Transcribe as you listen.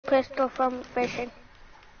pistol from fishing.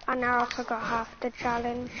 And I also got half the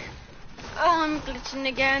challenge. Oh, I'm glitching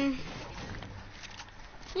again.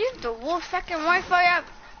 You're the worst fucking Wi-Fi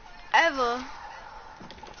ever.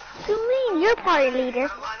 What do you mean? You're party leader.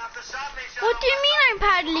 What do you mean I'm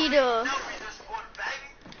pad leader?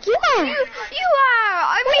 You are. You are.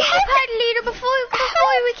 I made you pad leader before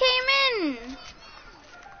we came in.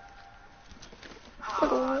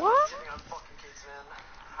 What?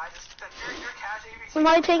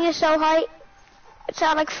 My ping is so high. It's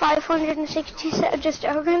at like 560. Just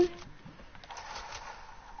joking.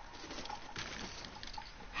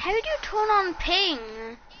 How do you turn on ping?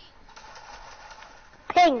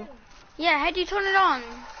 Ping. Yeah, how do you turn it on?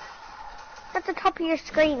 At the top of your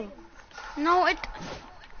screen. No,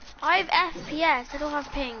 I have FPS, I don't have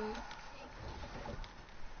ping.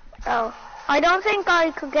 Oh. I don't think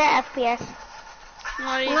I could get FPS.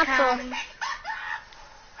 No, you Not can. sure.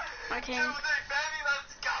 I think.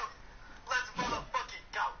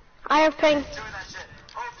 I have ping. Enjoy that shit.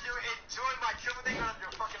 Hope you enjoy my killing on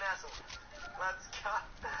your fucking asshole. Let's go.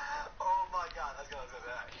 Oh my god, let's go.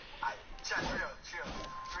 Chat, trio.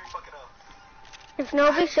 3 fucking 0. If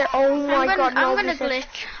nobody said, oh my god, I'm nobody gonna said.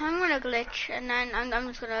 glitch. I'm gonna glitch, and then I'm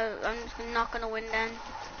just not gonna win then.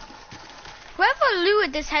 Whoever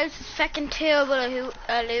looted this house is fucking terrible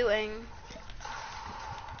at looting.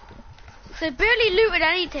 So they barely looted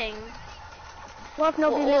anything. What if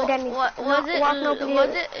nobody looted anything? Was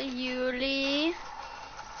it Yuli?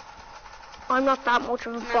 I'm not that much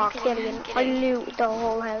of a bot, Killian. I loot the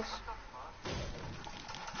whole house.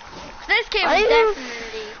 This kid was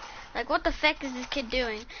definitely like, what the fuck is this kid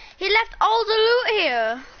doing? He left all the loot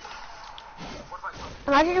here.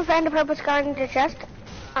 Imagine you find a purple scar in the chest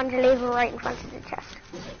and you leave it right in front of the chest.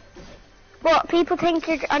 But people think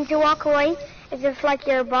and you walk away as if like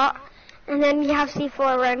you're a bot, and then you have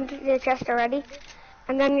C4 around the chest already,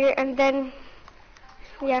 and then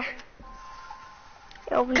yeah.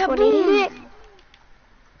 It'll be funny.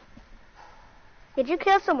 Did you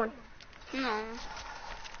kill someone? No.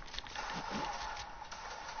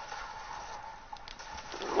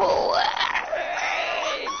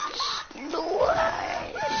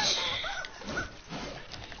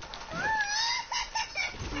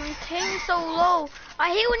 My ping's so low. I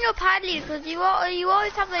hate when you're pad lead because you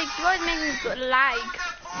always have like you always make me good lag.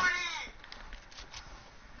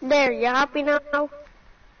 There, you happy now?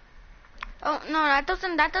 Oh no, that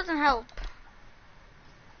doesn't help.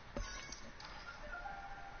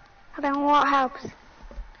 Then what helps?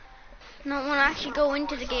 Not when I actually go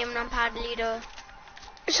into the game and I'm pad leader.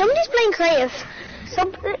 Somebody's playing creative.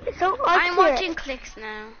 I'm watching clicks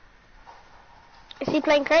now. Is he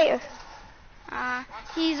playing creative?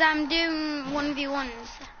 He's doing 1v1s.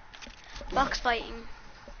 Box fighting.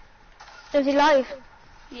 Is he live?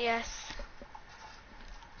 Yes.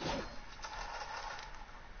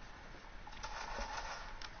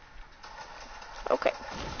 Okay.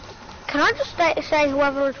 Can I just say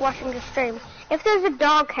whoever is watching the stream, if there's a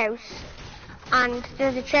doghouse and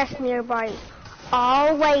there's a chest nearby,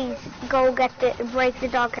 always go break the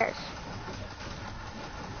doghouse.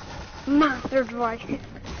 Master advice.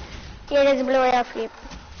 Yeah, there's a blue AR for you.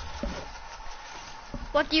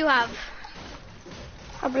 What do you have?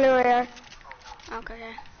 A blue AR.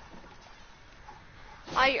 Okay.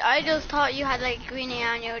 I just thought you had like green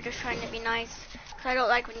AR and you were just trying to be nice. Cause I don't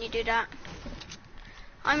like when you do that.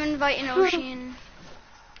 I'm inviting Ocean.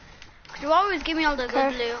 Cause you always give me all the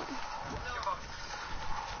good loot.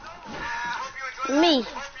 Me?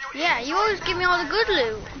 Yeah, you always give me all the good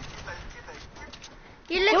loot.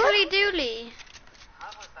 You literally do, Lee.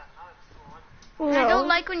 No. I don't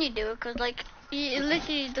like when you do it, cause like, you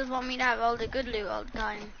literally just want me to have all the good loot all the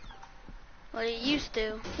time. Well, you used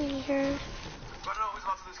to. Yeah.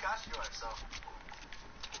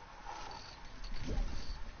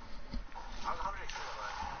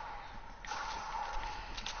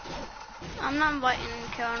 I'm not inviting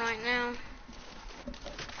Karen right now.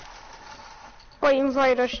 Wait, you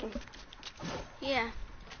invite Ocean? Yeah.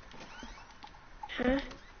 Huh?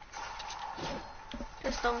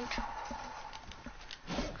 Just don't.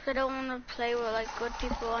 Cause I don't want to play with like good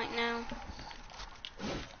people right now.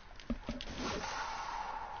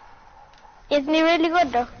 Isn't he really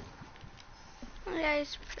good though? Yeah,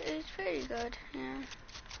 he's pretty good. Yeah.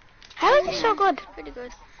 How is he so good? Pretty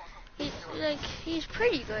good. He's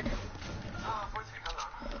pretty good.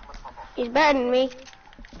 He's better than me.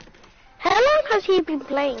 How long has he been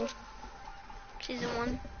playing? Season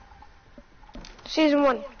 1. Season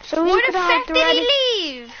 1. So he Where could the have fuck the did ready. he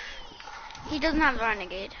leave? He doesn't have the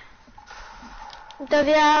Renegade. Does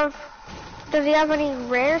he have any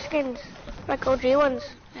rare skins? Like OG ones?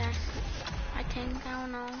 Yes. I think, I don't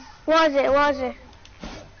don't know. Was it?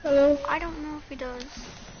 Hello. I don't know if he does.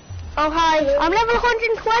 Oh, hi. I'm level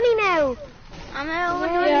 120 now. I'm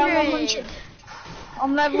level Yeah, 100. I'm 100.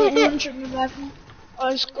 I'm level 111. I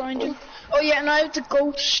was grinding. Oh yeah, and I have the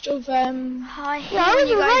ghost of I hate Yeah, I when was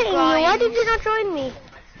you guys inviting you. Why grind. did you not join me?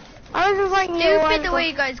 I was inviting you. a while Stupid the ago. way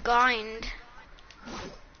you guys grind.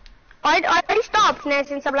 I stopped now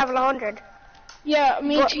since I'm level 100. Yeah,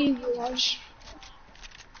 me What? too. Was.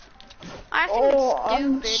 I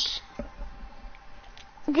think it's stupid.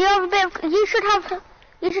 Do you have a bit of, you should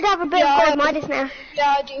have a bit Yeah, of I- gold Midas now.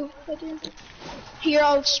 Yeah, I do. Here,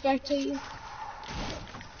 I'll spectate you.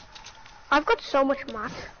 I've got so much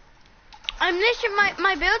math. I'm literally,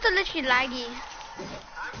 my builds are literally laggy.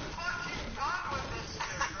 I'm fucking done with this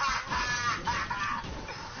shit.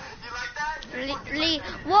 You like that? Lee,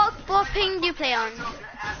 what ping do you play on? Your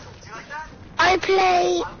asshole. Do you like that? I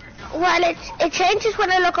play, well, it changes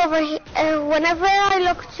when I look over here. Whenever I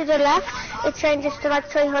look to the left, it changes to like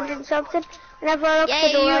 300 and something. Whenever I look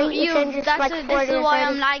to the right, it changes to like 40 this is or why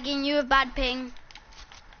 30. I'm lagging. You have bad ping.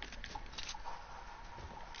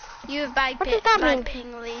 You have bad What does that mean?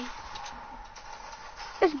 ping, Lee.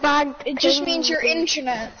 It's bad. It just ping. means your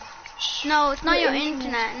internet. No, it's not your Your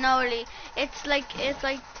internet. No, Lee. It's like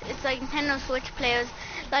Nintendo Switch players.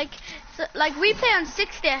 Like we play on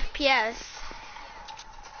 60 FPS.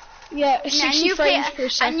 Yeah, And 60 you play frames per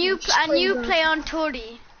second. and you Screen play on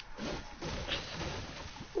 30.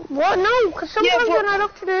 What? No, because sometimes but- when I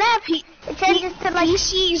look to the left, it changes to like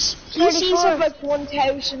PCs 34. have like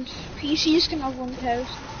 1,000. PCs can have 1,000.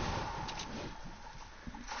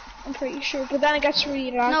 I'm pretty sure, but then it gets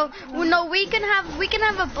really loud. No, we can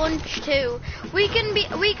have a bunch too. We can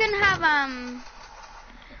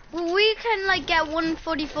like get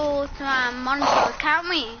 144 monitors, can't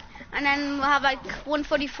we? And then we'll have like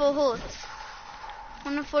 144 hertz,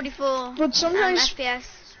 144 But sometimes, FPS.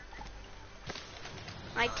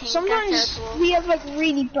 I think sometimes that's how it we have like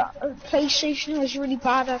really bad. PlayStation has really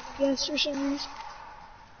bad FPS for some reason.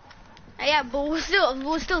 Yeah, but we're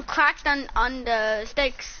still cracked on the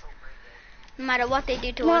sticks. No matter what they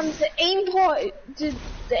do to Man, us. the aim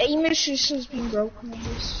aim assist has been broken. on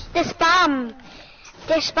this. the spam.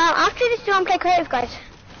 After this, do you want to play creative, guys?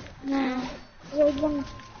 No,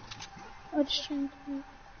 I just trying to.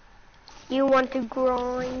 You want to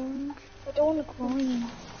grind? I don't want to grind.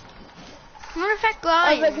 What if that I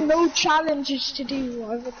grind? have like no challenges to do.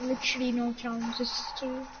 I have like literally no challenges to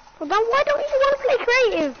do. Well, then why don't you want to play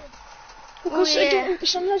creative? Because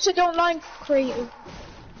sometimes I don't like creative.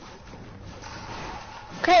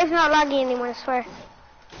 Creative's not laggy anymore, I swear.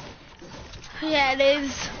 Yeah, it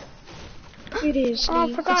is. It is. Oh,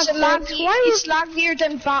 Lee. for God's it's sakes, why it's laggier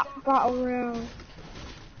than Battle Royale.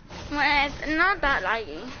 Well, it's not that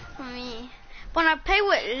laggy for me. When I play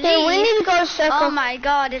with Hey, we Lee, need to go circle. oh my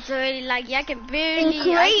god, it's really laggy. I can barely. In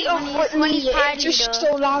creative, when he's party it's just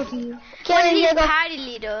leader. so laggy. When Kelly, he's here you go. party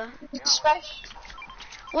leader. Especially.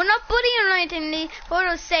 We're not bullying or anything, Lee. But what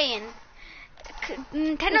I was saying,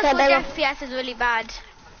 Nintendo Okay, Switch there FPS is really bad.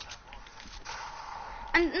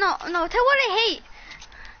 And no, tell what I hate.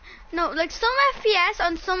 No, like some FPS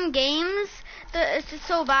on some games, it's just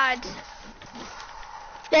so bad.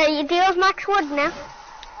 Yeah, you do have max wood now.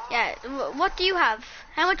 Yeah, what do you have?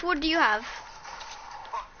 How much wood do you have?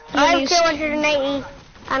 I have 280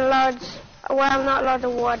 and loads. Well, not loads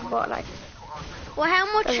of wood, but like Well, how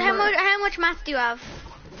Doesn't much math do you have?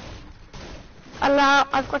 a lot.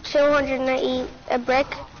 I've got 280 a brick,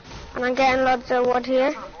 and I'm getting loads of wood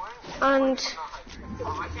here, and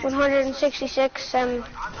 166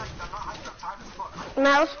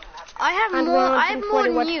 metals. I have And more. I have more 140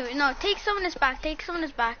 than wood. you. No, take some of this back. Take some of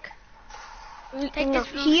this back. Take No. this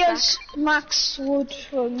from He us has max wood,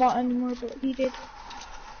 well not anymore, but he did.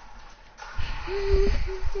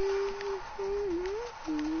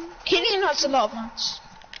 Killian has a lot of max.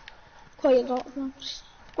 Quite a lot of max.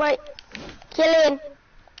 Wait, Killian,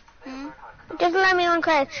 Hmm? just let me on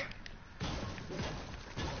crouch.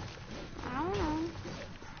 I don't know.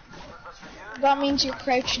 That means you're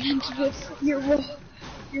crouching into the,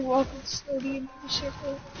 you're walking slowly into the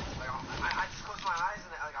circle. I just close my eyes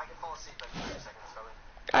and I can fall asleep like 30 seconds coming.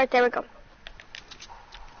 Alright, there we go.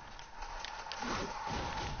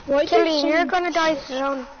 Why Killian, you're did gonna die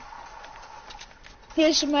soon.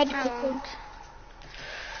 Here's a medical I thing. won't.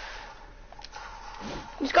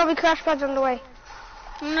 There's gonna be crash pads on the way.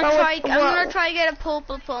 I'm gonna Oh, try. To get a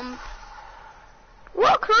purple pump.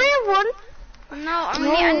 What? Can I have one? No,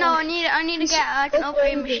 No. I need to get like an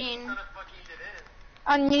upgrade machine.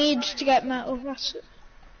 And you need to get metal, that's it.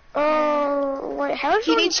 Oh, wait, how is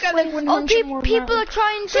You one? need to get like 100 Oh, more people metal. are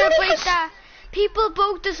trying to Dude, break yes. that. People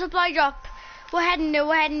broke the supply drop. We're heading there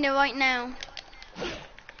right now.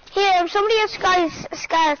 Here, if somebody has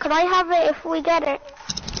Scar, could I have it if we get it?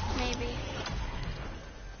 Maybe.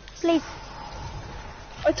 Please.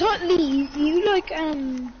 I thought Lee, you like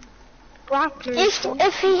grappler.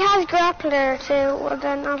 If he has grappler too, well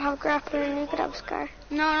then I'll have grappler and you could have Scar.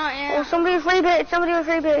 No, not yet. Oh, somebody was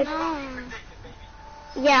rebooted. No.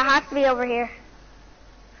 Yeah, it has to be over here.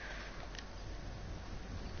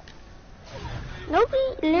 Nobody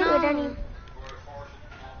looted any.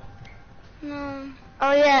 No.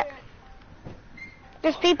 Oh yeah.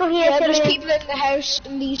 There's people here. Yeah, there's Killian. people in the house,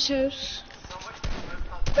 in Lee's house.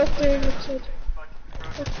 Up there, looks like.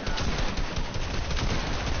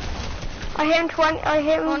 I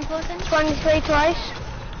hit him One person. 23 twice.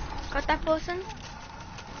 Got that person.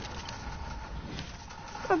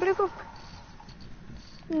 Oh, blue book.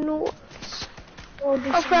 No. Oh,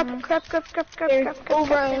 there's Oh, crap. There,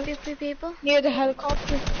 over Three people. near the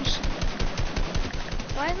helicopter. Just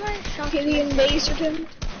Why is my shot? Killian lasered him.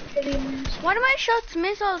 Killian lasered. Why do my shots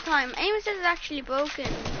miss all the time? Aim assist is actually broken.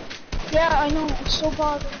 Yeah, I know, it's so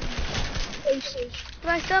bad. Places. But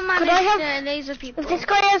I still I managed have- to laser people. If this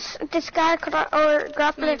guy has this guy, or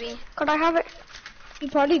grappler, Maybe. could I have it? He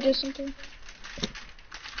probably does something.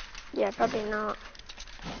 Yeah, probably not.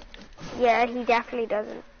 Yeah, he definitely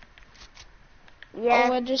doesn't. Yeah,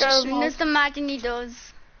 Oh, I just so- small- Just imagine he does.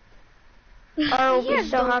 I'll He be has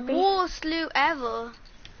so the happy. worst loot ever.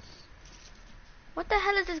 What the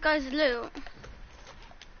hell is this guy's loot?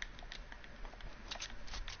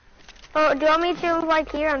 Oh, do you want me to invite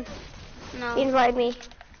Kieran? No. Invite me.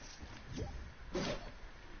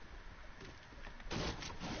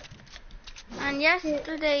 And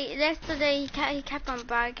yesterday he kept on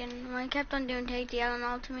bragging. When he kept on doing take the L and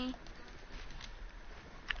all to me.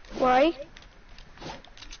 Why?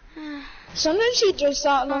 Sometimes he does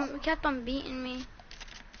that. Like, He kept on beating me.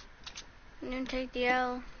 Doing take the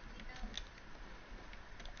L.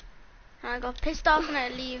 And I got pissed off and I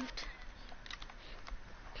left.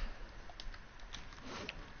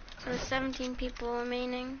 So there's 17 people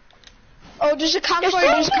remaining. oh, there's a campfire.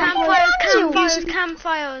 There's a Campfires.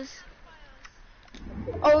 Campfires.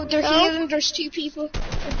 Oh, they're Oh. healing. There's 2 people.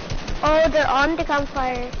 Oh, they're on the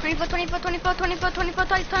campfire. 24,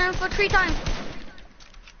 3 times.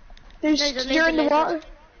 Laser, You're in the laser. water.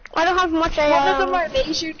 I don't have much. One of them are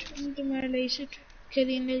lasered. One of them are lasered.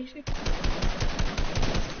 Killian lasered.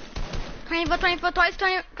 24 twice,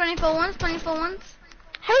 24 once.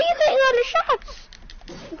 How are you getting all the shots?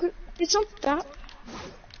 It's not that.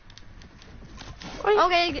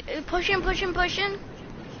 Okay, pushing.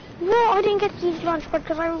 No, I didn't get these launch pad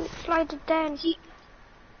because I slid it down.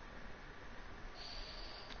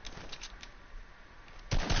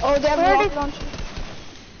 Oh, they have a Where rocket did- launcher.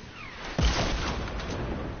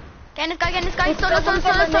 Get this guy. It's Solo.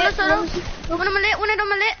 one of them are lit, One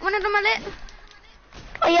of them are lit.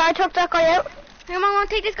 Oh yeah, I took that guy out. Come on,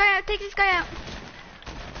 take this guy out.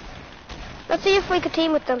 Let's see if we could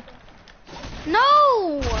team with them.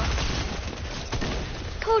 No!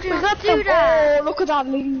 Told you We not got to do them. that. Oh, look at that,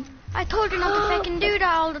 Lee. I told you not to fucking do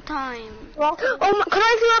that all the time. Rocket. Oh, can I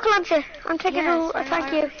have the rocket launcher? I'm taking Yes, a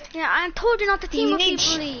thank you. Yeah, I told you not to team You with need-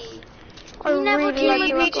 people, Lee. I You never really team like with the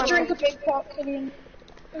You need rocket to drink launcher. a big pot, Killian.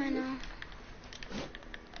 I know.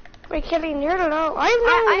 Wait, Killian, you're low. I have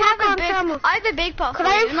no rocket launcher ammo. I have a big pot. Could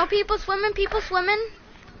for I you. have- No, people swimming.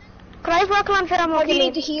 Could I have rocket launcher ammo, How do you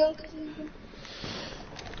Killian? need to heal?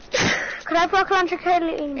 Could I have rocket launcher,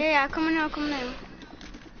 Killian? Yeah, come on now.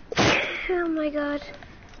 Oh my god.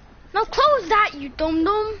 No, close that, you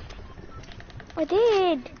dum-dum. I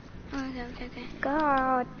did. Okay.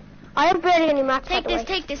 God. I have barely any mats, by Take the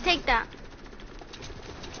this, way. take that.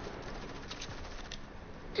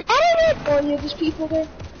 Enemy! Oh, yeah, there's people there.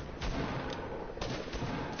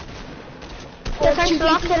 Yeah, thanks 2 a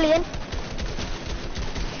lot, people. Killian.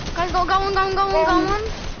 Guys, go one.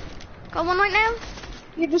 Go one right now.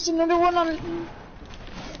 Yeah, there's another one on.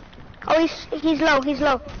 Oh, he's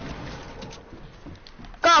low.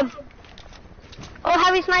 Go. Oh,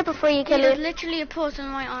 heavy sniper for you, There's Killian. literally a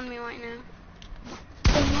person right on me right now.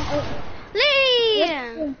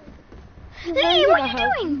 Lee! Lee, what are you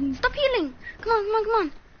doing? Stop healing. Come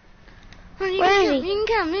on. You Where is can he?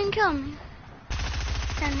 kill him.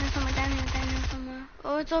 Down here somewhere.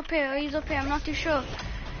 Oh, it's up here. He's up here. I'm not too sure.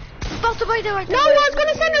 He's about to be there right No, there. I was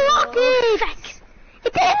gonna send a rocket!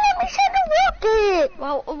 It didn't let me send a rocket!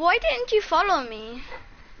 Well, why didn't you follow me?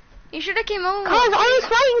 You should have came over. Cause I was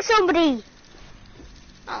fighting somebody!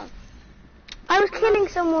 Oh. I was killing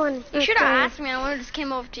someone. You should have asked me. I would have just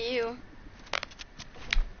came over to you.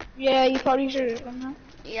 Yeah, you probably should have done that.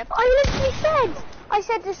 Yep. I literally said! I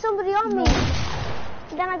said there's somebody on me.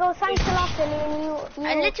 then I go, thanks a lot, Billy, and you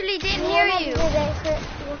I literally didn't hear you.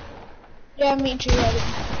 Yeah, me too.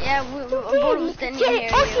 Yeah, we both didn't hear you.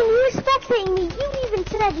 Actually, you were spectating me. You even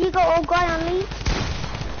said you go, oh, guy on leave.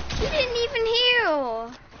 You didn't even hear.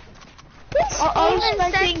 I was even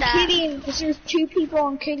said spectating that. Killian because there's 2 people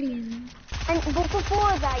on Killian. But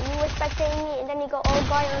before that, you were spectating me, and then you go, oh,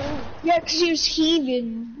 guy on leave. Yeah, because he was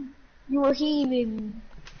healing. You were healing.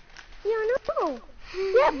 Yeah, I know.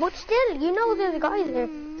 Yeah, but still, you know there's guys there.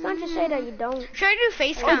 Can't just say that you don't. Should I do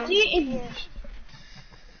face cam? Yeah.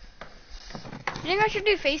 You think I should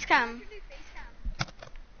do face cam?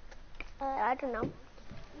 I don't know.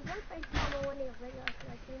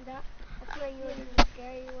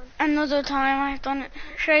 Another time I've done it.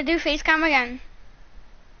 Should I do face cam again?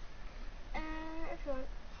 If you want.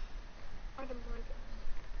 I don't mind.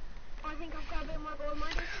 I think I've got a bit more gold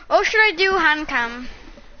mining. Or should I do hand cam?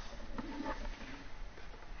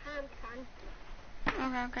 Hand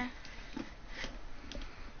can. Okay.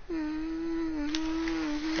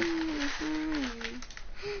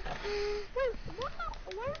 Wait, what?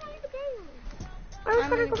 Where am I in the game? I was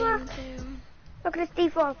gonna go back. Look at this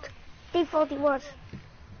default. Default he was.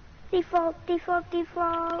 Default. Okay,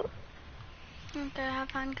 I have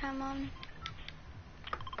hand cam on.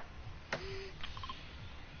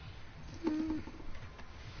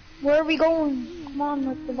 Where are we going? Come on,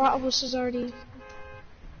 like the battle bus is already.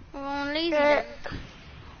 We're going lazy then.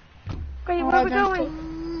 Okay, where are we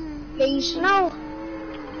going? Lazy. No.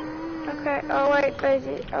 Okay, oh wait,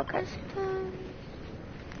 lazy. Okay.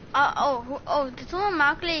 Did someone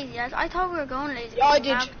mark lazy? I thought we were going lazy. Yeah, I We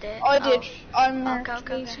did. marked it. I did. Oh. I'm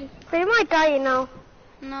Okay. lazy. So you might die, you know.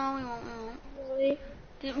 No, we won't. Really?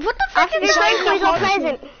 What the fuck After is this this? rank, can we go hard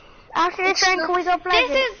pleasant? After this rank, can we go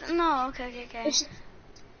pleasant? This is no. Okay.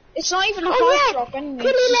 It's not even a Oh hard yeah, drop anyway.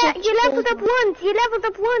 Killy, It's just you like leveled up once. You leveled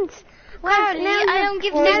up once. Wow, Now I don't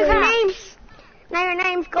give now no your crap. now your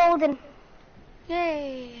name's Golden.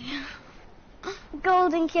 Yay.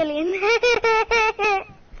 Golden Killian.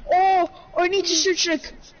 Oh, I need to search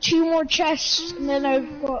like 2 more chests and then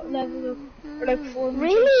I've got leveled up. Or like 4 more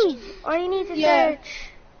Really? Or you need to Yeah. search.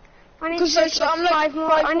 I need to 'Cause search I'm like like 5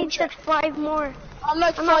 more. I need to 500. search 5 more. chests. I'm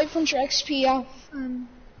like 500 XP off.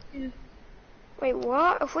 Wait,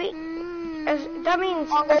 what? If we, that means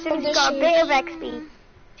I'll as soon as you this got a bit of is- XP,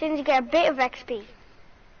 as soon as you get a bit of XP.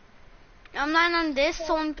 I'm not on this,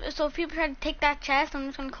 so if people try to take that chest, I'm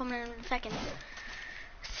just gonna come in a second.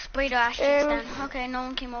 Spray the ash cheeks then. Okay, no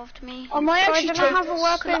one came over to me. I might So I actually don't have a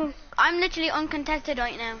working. I'm literally uncontested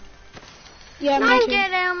right now. Yeah, No, me too.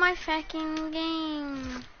 get out of my fucking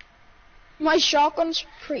game. My shotgun's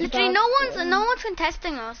pretty Literally, bad. no one's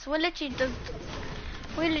contesting us. We're literally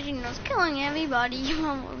just killing everybody. Come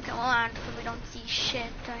on, because we don't see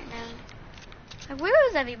shit right now. Like, where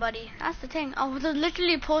is everybody? That's the thing. Oh, there's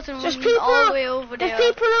literally a person There's running people. all the way over there. There's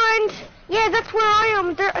people around. Yeah, that's where I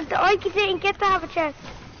am. I didn't get to have a chest.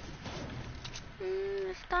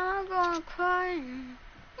 Stop going crying.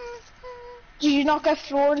 Did you not get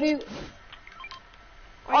floor loot?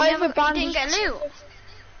 I have a You bandage. didn't get loot.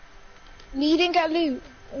 You didn't get loot.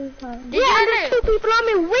 Okay. Did Yeah, and you there's get 2 loot? people on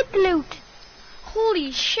me with loot.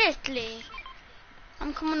 Holy shit, Lee.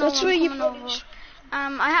 I'm coming That's over. where I'm you coming put over. it.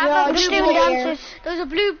 I have Yeah, a I'm just blue doing boost. dances. There's a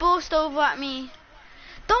blue boost over at me.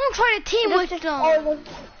 Don't try to team with them. Oh,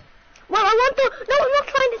 Well, I want to. No, I'm not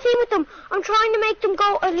trying to team with them. I'm trying to make them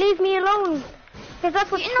go and leave me alone. Because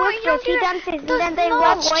that's what You know, you Swift don't does. do He that. dances Just and then they no,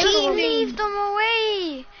 walk That's away from cheating. him. leave them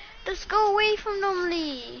away. Just go away from them,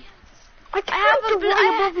 Lee. I I can't have a do blue.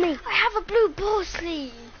 one above me. I have a blue boost,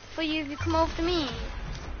 Lee, for you if you come over to me.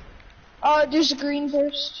 there's a green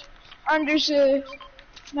burst. And there's a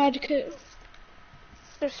medkit.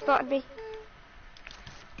 They spotted me.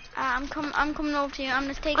 I'm coming over to you. I'm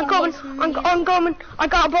just taking. I'm going. these from I'm you. going. I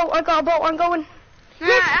got a boat. I'm going. Nah,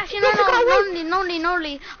 Yes, actually, yes, I got away. no,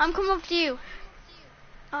 Lee. I'm coming up to you.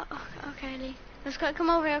 Oh, okay, Lee. Let's go. Come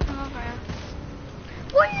over here.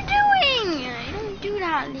 What are you doing? You don't do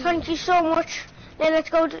that, Lee. Thank you so much. Now let's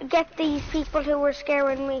go get these people who were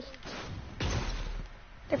scaring me.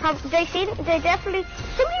 They definitely.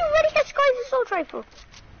 Somebody already has Sky's assault rifle.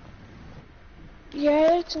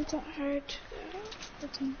 Yeah, it's not that hard.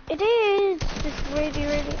 It is. It's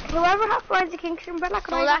really. Whoever flies the King's umbrella,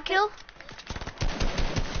 can Stole I that kill?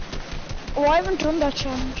 Oh, I haven't done that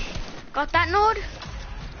challenge. Got that node?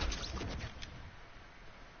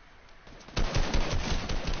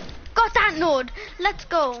 Got that node. Let's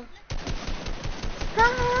go. What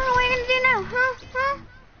are you gonna do now? Huh?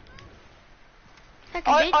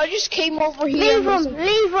 Second bitch. I just came over here.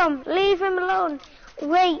 Leave him alone.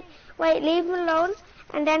 Wait, leave him alone,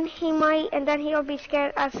 and then he'll be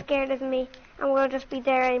scared as me, and we'll just be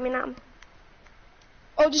there aiming at him.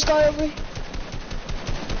 Oh, this guy over here.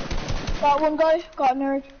 That one guy got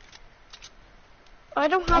nerd. I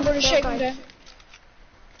don't I'm have gonna a shake him guys. down.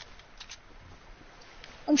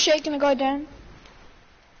 I'm shaking a guy down.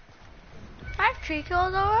 I have 3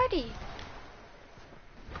 kills already.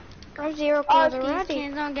 I have 0 Oh, kills These already.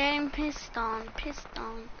 kids are getting pissed on.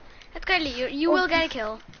 Let's go, Lee. You will get a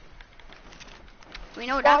kill. We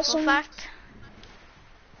know that for a Awesome. fact.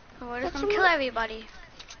 So we're just gonna kill everybody.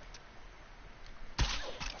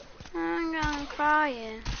 I'm gonna cry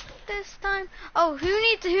it this time. Oh,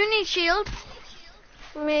 who needs shield?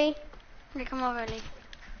 Me. Okay, come over, Lee.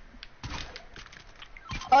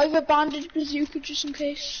 I have a bandage bazooka just in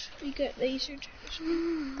case we get lasered.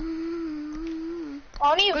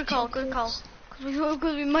 Only have Good call, 2 good call. kills.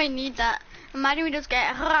 Because we might need that. Imagine we just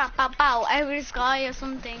get pow out of the sky or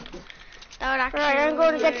something. That would actually Right, I'm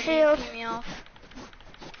going to get really shield. piss me off.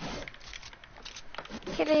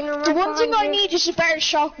 Killing him The right one thing I behind you. need is a better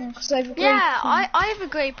shotgun because I have a great Yeah, pump. I have a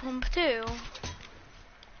great pump too.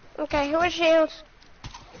 Okay, who has shields?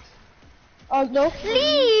 Oh no.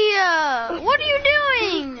 Lee, what are you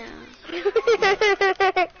doing?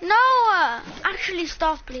 No, actually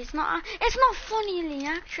stop, please. No, it's not funny, Lee.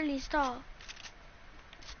 Actually stop.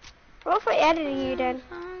 What if I edited you then?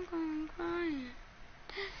 I'm gonna cry.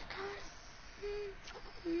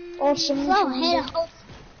 Awesome. Well, hey, Hello.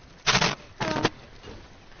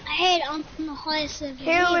 hey, I'm the highest level Who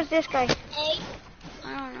hero. is this guy? Hey,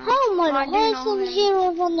 I don't know. how am Well, I I the do highest know level him.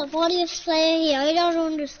 hero from the funniest player here? I don't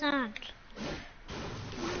understand.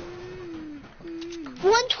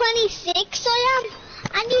 126 I am,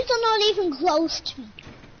 and you're not even close to me.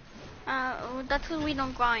 That's because we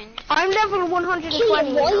don't grind. I'm level 120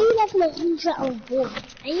 Killian, why are now. you level 101?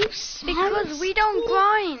 Are you serious? Because we don't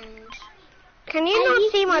grind. Can you Are not you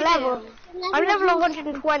see my serious? level? I'm level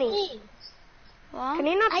 120. What? Can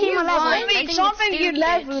you not Are see you my level? blind? I It's think not it's about your stupid.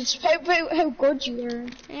 level, it's about how good you are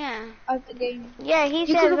Yeah. at the game. Yeah, he You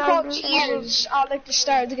says could have I'm fought years at like the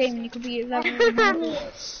start of the game and you could be at level 100.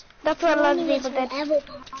 Funniest. That's what a lot of Funniest people did. will ever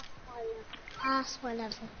pass my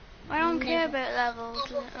level. I don't care about levels.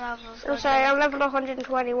 I'm sorry, I'm level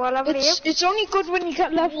 120. What level are you? It's only good when you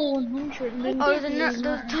get level 100 and then Oh,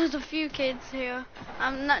 there's a few kids here.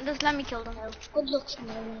 Just let me kill them. Good luck to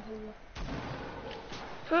my level.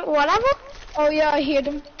 What level? Oh yeah, I hear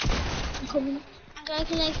them. I'm coming. I'm going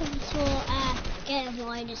to like them to get a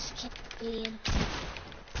minus Killian.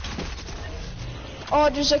 Oh,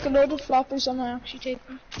 there's like a load of floppers on my actually take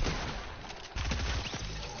them.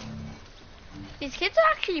 These kids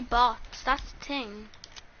are actually bots. That's the thing.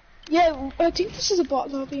 Yeah, I think this is a bot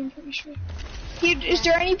lobby, I'm pretty sure. Here, is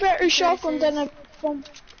there any better shotgun than a pump?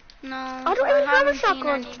 No, I don't even have a haven't seen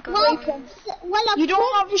shotgun. any good Well, ones. You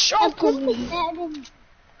don't have a A pump shotgun? is better than...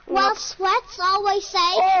 Well, Sweats always say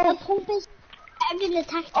a pump is better than a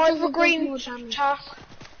tactical. I have a that does green more damage. tack.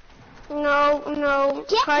 No, Yeah.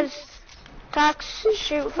 because attacks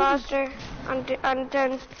shoot faster, and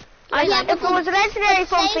then Yeah, if it was a legendary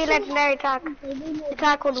pump, say the legendary attack, the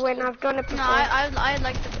attack would win. I've done it before. No, I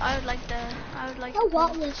would like No,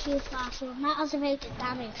 what will shoot faster? It matters about the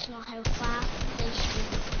damage, not how fast they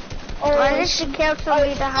shoot. I literally killed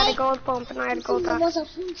somebody that had a gold pump, and I had a gold There attack. was a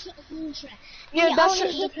hunter. Yeah, He that's only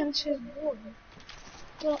it. hit Depends who.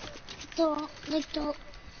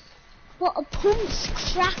 but a pump's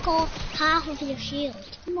crack off half of your shield.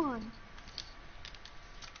 Come on.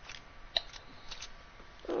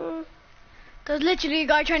 There's literally a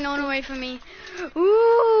guy trying to run away from me. Ooh.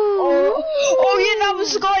 Oh yeah, that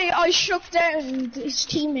was the guy I shook down, his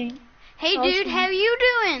teammate. Hey Awesome. dude, how you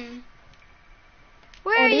doing?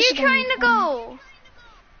 Where are this you is gonna trying be to go?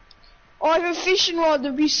 Oh, I have a fishing rod,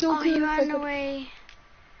 that'd be so Oh, cool. you if I ran could- away.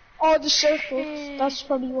 Oh, the circle. Okay. That's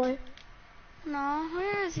probably why. No,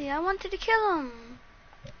 where is he? I wanted to kill him.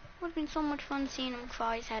 Would have been so much fun seeing him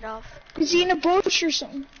fly his head off. Is he in a bush or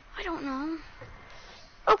something? I don't know.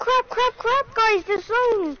 Oh crap, guys, the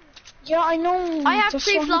zone. Yeah, I know. I have That's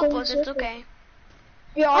 3 why I'm going floppers, it's circle. okay.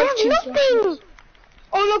 Yeah, I I have have 2 nothing. floppers.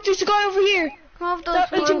 Oh look, there's a guy over here. Come off those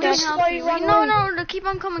That- I ones, think I this help guy you. ran No, away. no, keep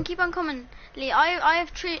on coming. Lee, I have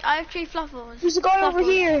 3 floppers. There's a guy over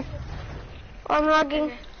Floppers. here. I'm lagging.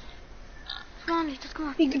 Okay. Come on, Lee, just come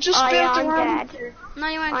on. He just Oh, built yeah, a I'm ramp dead. here. No,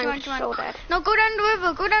 you went. I'm so dead. No, go down the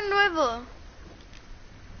river,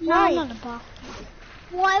 No, Why? I'm not a bot.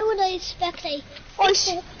 Why would I expect a Oh,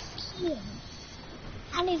 kill?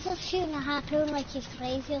 And he's just shooting a harpoon like he's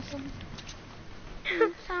crazy or something.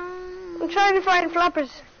 I'm trying to find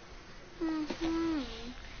floppers.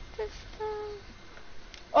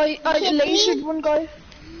 I Okay, lasered one guy.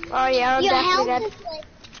 Oh yeah, I'm Your definitely health dead. is like...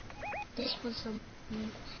 This was some...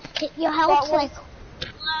 Your health's like...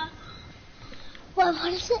 What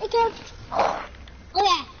is it again? Oh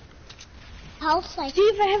yeah. Health's like... Do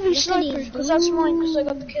you have a heavy sniper? Because that's mine, because I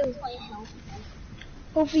got the kill.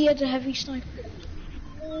 Hopefully you had a heavy sniper.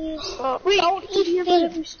 Wait, Don't did you have a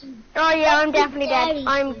heavy sniper? Oh yeah, I'm definitely dead.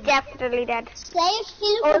 I'm definitely dead. Stay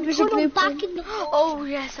still and there's a put them blue back point. in the hole. Oh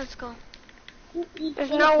yes, let's go.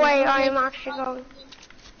 There's no way I am actually going.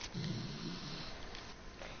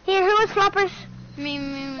 Here, who has floppers? Me,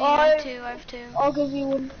 I have two. I'll give you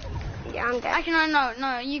one. Yeah, I'm dead. Actually,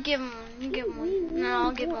 no, you give him one. No,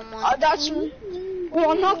 I'll give him one. That's...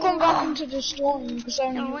 Well, I'm not going back into the storm, because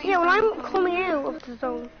I'm... Yeah, well, I'm coming out of the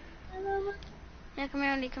zone. Yeah, come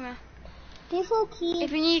here, Lee, come here. Beautiful key.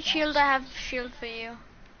 If you need shield, I have shield for you.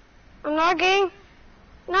 I'm lagging.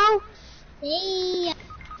 No. Hey.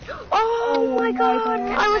 Oh my god,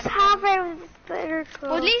 I was half out of the spider Well,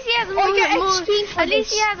 club. at least he has more. At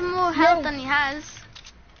least he has more health than he has.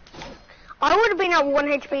 I would have been at 1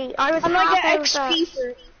 HP. I was I'm half like out an of XP for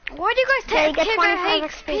it. Why do you guys Yeah, you take get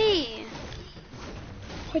 25 XP?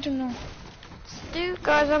 I don't know. Stupid.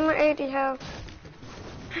 Guys, I'm at 80 health.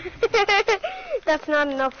 That's not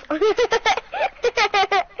enough.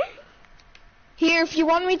 Here, if you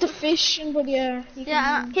want me to fish, but yeah.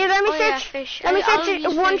 Yeah. Here, let me Oh, yeah, search. fish. Let me I'll search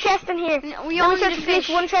use one fish. chest in here. No, we Let all me need search to fish. fish.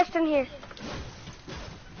 One chest in here.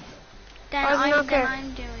 Then I was not I'm there.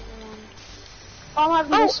 doing one. I'll have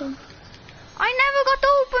this one. I never got to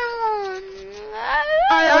open one.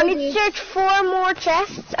 I need to search 4 more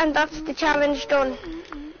chests, and that's the challenge done.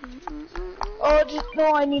 Oh,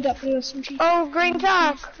 no, I need that for SMG. Oh, green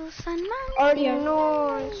tack. Already have.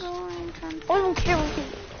 Nice. Oh, kill me.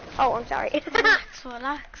 Oh, I'm sorry.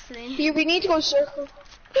 Relax, Lee. Here, we need to go circle.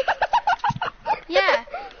 Yeah.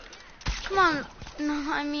 Come on. No,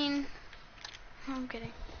 I mean... I'm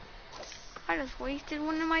kidding. I just wasted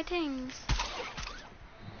one of my things.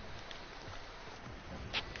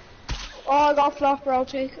 Oh, I got flopper, I'll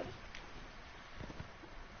take it.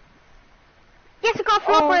 Yes, I got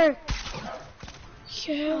flopper.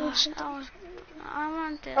 Yeah, what's it? I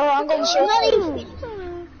want it. Oh, I'm going circle.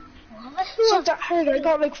 What? It's not that hard, I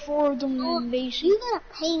got like 4 of them in basic. You gotta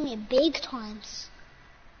pay me big times.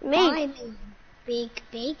 Me. Buy me big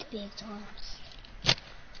times.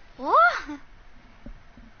 What?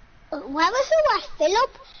 Whoever who I fill up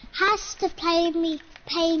has to pay me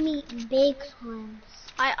big times.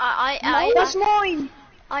 No, that's mine.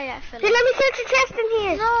 Philip. Here, let me search a chest in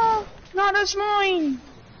here. No. No, that's mine.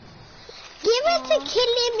 Give it to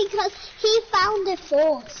Killian because he found it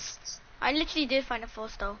first. I literally did find a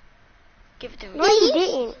first though. Give it to me. No, you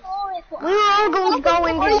didn't. We were all going to go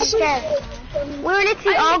into the chest. We were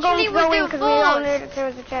literally all going to go in because we all knew that there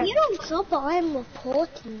was a chest. You don't drop it, I'm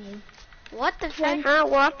reporting you. What the fuck? Huh?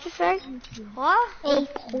 What you say? What?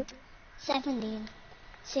 18, 17,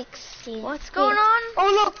 16. What's going on? Oh,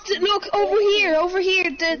 look, over here,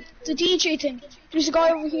 the DJ thing. There's a guy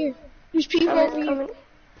over here. There's people over here.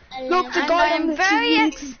 Look, the And guy on I'm the very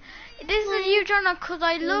TV. This is a new channel because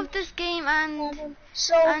I love this game and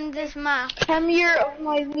this map. Premiere of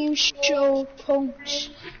my new show, Punch.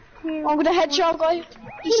 I'm gonna headshot guy.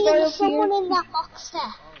 This guy There's up someone here. in that box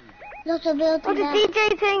there. Look, the building Oh, the there.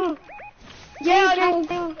 DJ thing. Yeah, I DJ know.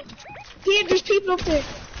 thing. Here, there's people up there.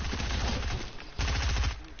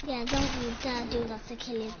 Yeah, don't you dare do that to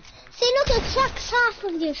Killian. See, look, it tracks half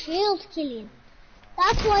of your shield, Killian.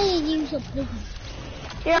 That's why you use a blue.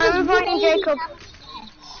 Yeah, I'm inviting Jacob.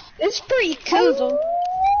 It's pretty cool though.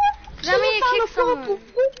 Let me kick someone.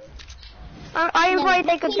 I invite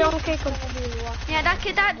Jacob. Don't kick him. Yeah,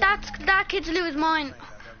 that kid's loot is mine.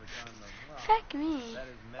 Fuck me.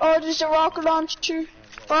 Oh, there's a rocket launcher.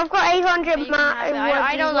 Well, I've got 800 You can have it.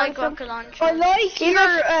 I don't like rocket launcher. I like your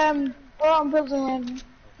oh, I'm building around.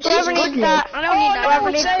 Whoever needs that. I don't need that.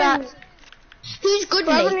 Whoever needs that. He's good,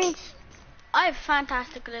 Whoever mate. needs. I have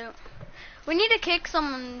fantastic loot. We need to kick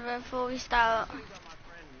someone before we start.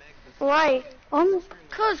 Why?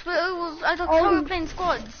 Cause I thought we were playing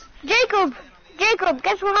squads. Jacob,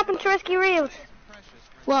 guess what happened to Rescue Reels?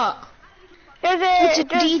 What? There's It's a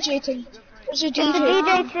there's DJ thing. There's a a DJ.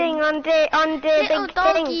 DJ thing on the Little big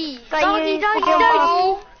doggy. thing. that Doggy, you doggy, jump doggy.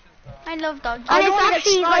 off. I love doggy. And it's don't wanna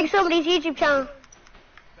actually get like sniped. somebody's YouTube channel.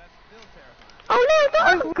 Oh no,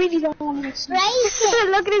 I dog! really don't want to get sniped. Raise it.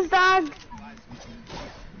 Look at his dog.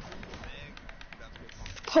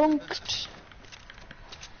 Punked.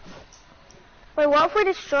 Wait, what if we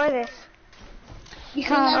destroy this? You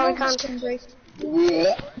can't. No, we can't.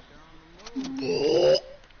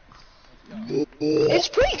 It's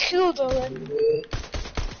pretty cool though. Like.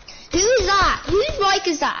 Who's that? Whose mic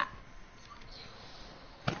is that?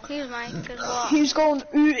 Here's mine. Cause what? He was going.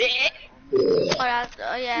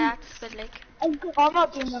 Oh yeah, that's good. Like, I'm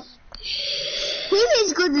not doing that. Who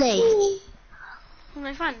is good lake?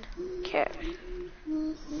 my friend. Okay.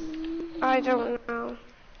 I don't know.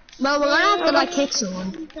 Well, we're gonna have to like kick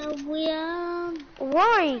someone.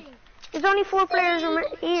 Why? There's only 4 players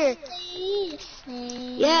here.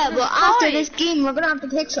 Yeah, but after this game, we're gonna have to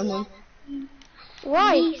kick someone.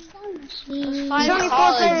 Why? There's only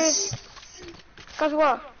 4 players. Cause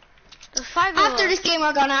what? There's 5 of After us. this game,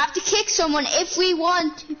 we're gonna have to kick someone if we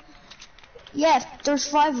want to. Yeah, there's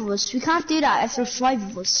 5 of us. We can't do that if there's 5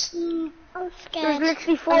 of us. There's Oh, Oh,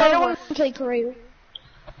 literally 4 I don't of want us. to play career.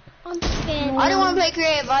 I don't want to play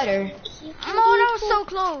creative either. Oh, that was so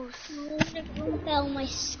close. I'm gonna my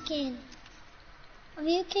skin. If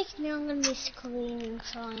you kick me, I'm gonna be screaming,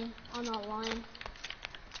 crying. I'm not lying.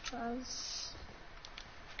 Cause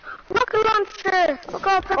Rocket launcher! Oh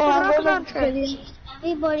god, press the rocket launcher.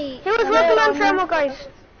 everybody Who was rocket launcher ammo, guys?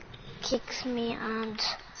 kicks me, and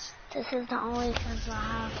this is the only chance I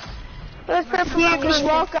have. Who was purple rocket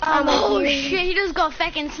launcher? Oh shit, he just got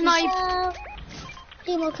fucking sniped.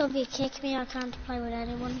 People, if you kick me, I can't play with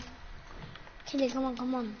anyone. Killian,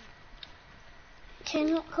 come on.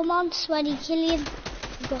 Come on, sweaty Killian. You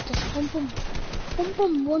got this. Pump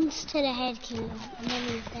him once to the head, Killian, and then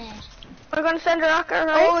he's dead. We're gonna send a rocket,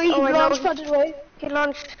 right? Oh, he I launched know. padded away. He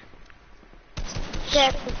launched.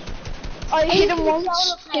 Dead. I hit him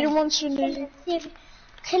once when they...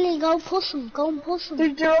 Killian, go push him. Go and push him.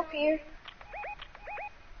 They're up here.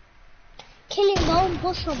 Killian, go and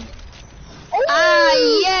push him. Ah,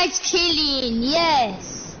 yes, Killian,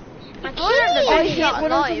 yes. I thought I was the best yeah, shot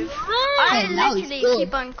what alive. I no, it's literally good.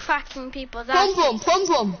 keep on cracking people's Pump asses.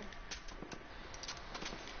 him.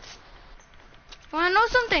 Wanna know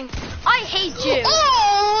something? I hate you.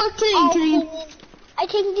 Oh, Killian. I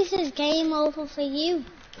think this is game over for you. No, it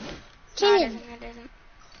Killian, isn't, it isn't.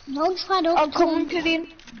 don't try to I'm coming, Killian.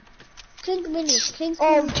 Drink minis, drink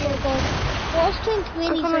Oh, minis. dear God. Just drink I'm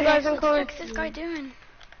minis. coming, guys, I'm coming. What's this guy doing?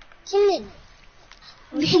 Killian.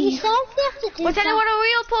 You still have to do Well, tell you what a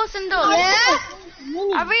real person does. Yeah?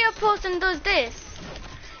 A real person does this.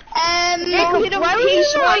 No, hit him. why were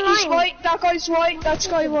He's you white, not he's lying? white. That guy's white. That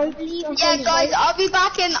guy white. Yeah, guys, I'll be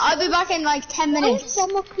back in like 10 minutes. A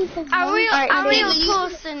real Alright,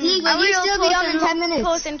 person. Lee, will A you real still be on in 10 minutes?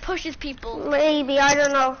 person pushes people. Maybe, I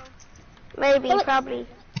don't know. Maybe, probably.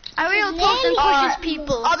 A real person pushes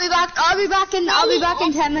people. I'll be back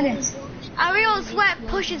in 10 minutes. A real sweat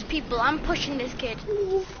pushes people. I'm pushing this kid.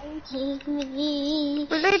 Take me.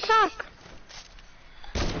 Will they attack?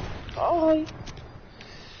 Oh,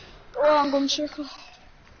 I'm going circle.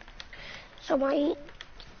 So my...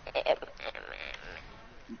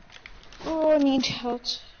 Oh, I need help.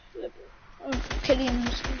 Killian.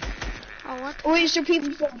 Oh, what? Oh, is there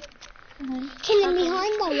people from? Killing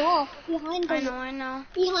behind the wall. I know.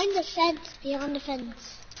 Behind the fence.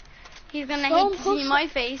 He's gonna Don't hate to see push my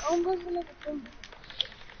face.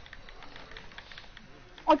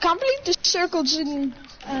 I can't believe the circle's in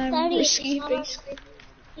risky, Daddy, basically.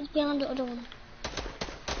 he's behind the other one.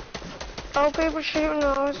 Oh, people shooting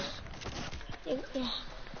us. Yeah.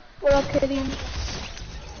 Well, Killian.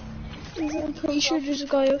 I'm pretty sure there's a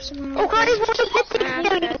guy up somewhere. Oh, guys, what's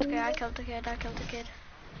Okay, I killed the kid.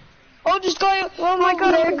 Oh, this guy up. Oh my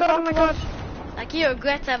god, oh my god, oh my god. Like, you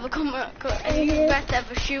regret ever shooting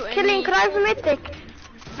Killian, me. could I have a mythic?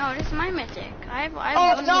 No, this is my mythic. I've Oh,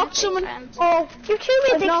 I've knocked someone. Oh, You have 2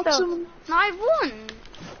 I've mythics knocked though. someone. No, I've won.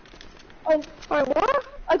 Oh, Wait, what?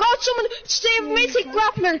 I got someone. Stay mythic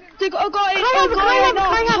grappler. I got Can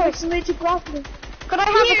I have it? It's a mythic grappler. Could I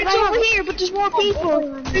have Here, it? Could it's I have over it? here, but there's more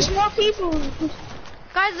people. There's more people.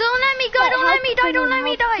 Guys, don't let me go. Don't let me die. Don't let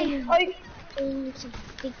me die. I. It's a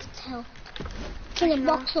big help. Killian,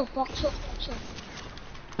 box up.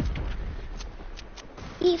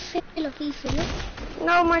 He fill up.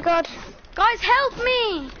 No, my god. Guys, help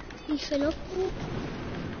me. He fill up.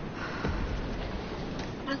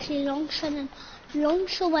 Actually, launch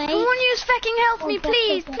away. Someone use fucking help me,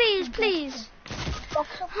 please. Yeah, I'm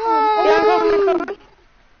coming.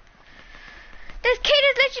 This kid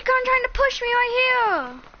is literally trying to push me right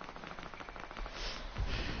here.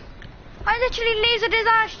 I literally lasered his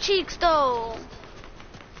ass cheeks though.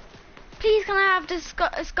 Please, can I have this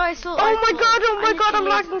guy so? Oh my god, I'm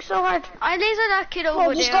lagging so hard. I lasered that kid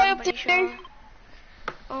over this there. guy I'm up pretty there. sure.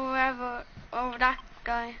 Or wherever, over that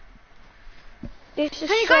guy. This is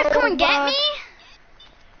Can you guys so come and get bad. me?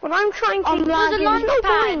 Well, I'm trying to... There's a launch no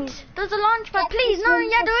pad. point. There's a launch pad. Please, no,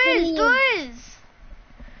 yeah, there is.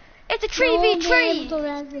 It's a 3v3.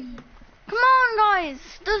 Come on, guys.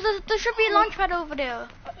 There should be a launch pad over there.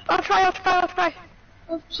 I'll try.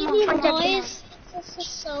 Killian dies. This is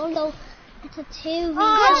solo. It's a 2v1.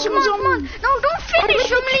 Guys, come on. No, don't finish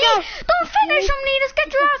him, Lee. Don't finish him, Lee. Just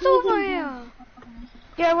get your ass over here.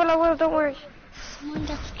 Yeah, well, I will, don't worry. Someone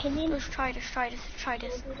gets killing. Let's try this.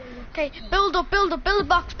 Okay, build a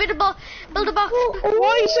box. Build a box.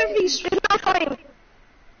 Why is everybody Not fine.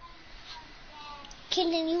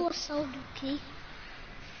 Killing you was so lucky.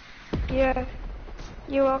 Yeah.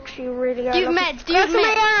 You actually really are. Do you have lucky. meds?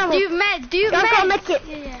 Do you have I've got a meds?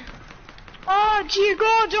 medkit. Yeah. Oh, dear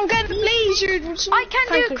God, don't get the laser. I can't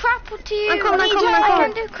Thank do you. crap to you. I'm coming. I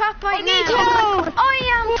can't do crap right now. help. I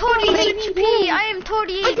am 30 HP. I am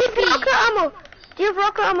 30 I did HP. rocket ammo. Do you have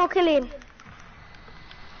rocket ammo, Killian?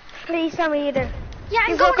 Please tell me either. Yeah, and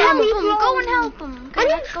You've go and got help ammo. him. Go and help him. Okay,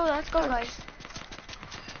 I let's go, guys.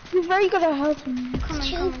 You're very good at helping. Come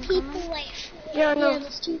Two on. people left. Yeah, no.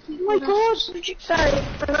 there's 2 people Oh my left. God. Sorry,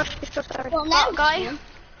 I'm actually so sorry. Well, now Oh, guy.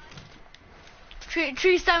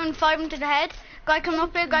 375 into the head. Guy coming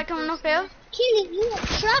up here. Killing you a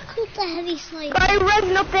truck with the heavy sniper. Guy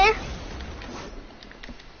running up there.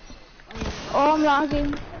 Oh, I'm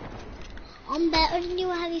lagging. I'm better than you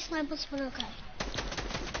a heavy sniper, but okay.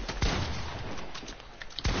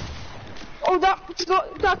 Oh,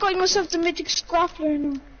 that guy must have the mythic scrappler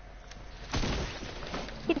now.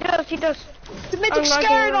 He does. The mythic I'm lagging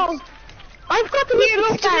scar now. now. I've got the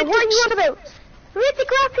mythic scar. What are you on about? The mythic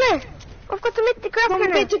grappler. I've got the mythic From grappler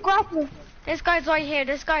now. mythic grappler. This guy's right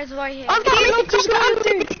here. I've got Here, mythic look, there's grappler and guy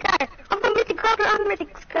there. mythic scar. I've got mythic grappler and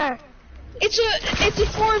mythic scar. It's a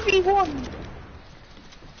 4v1.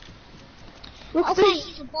 Look, Okay,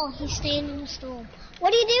 he's a ball. He's staying in the storm.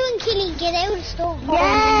 What are you doing, Killy? Get out of the storm.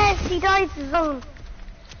 Yes, he dies his own.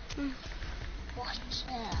 What?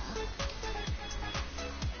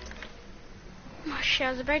 Oh shit,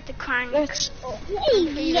 I was about to crank. let's go.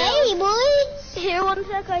 Yay, boys! Here, 1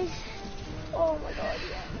 sec, guys. Oh my god,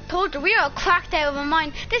 yeah. Told you, we are cracked out of our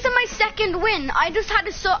mind. This is my second win. I just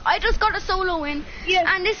got a solo win. Yeah.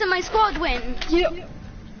 And this is my squad win. Yeah.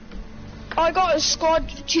 I got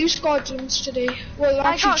a 2 squadrons today. Well,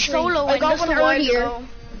 I actually got a 3. solo I win got just one a while earlier. ago.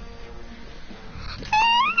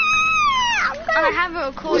 And I have it Was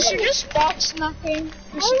recorded. there just bots in that game?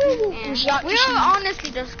 Yeah. We are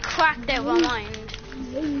honestly just cracked out of our mind.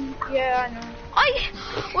 Yeah, I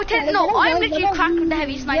know. I'm literally cracked with the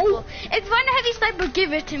heavy sniper. If you find a heavy sniper,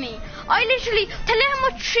 give it to me. I literally, tell you how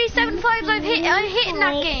much 375s I hit in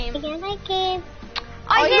that game.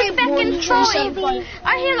 I hit back more in than 5. 375.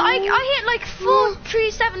 I hit like 4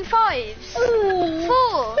 375s.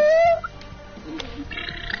 4.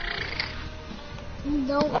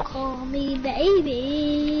 Don't call me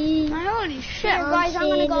baby. Holy shit. Guys, I'm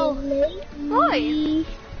gonna go. Why?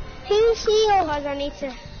 Who's here? Because I need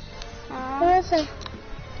to. Listen.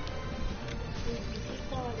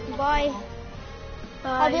 Bye.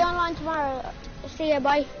 I'll be online tomorrow. See ya,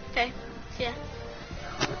 bye. Okay. See ya.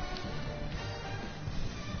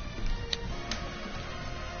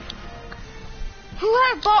 Who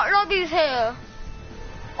had bot lobbies here?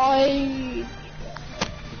 I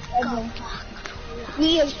don't know.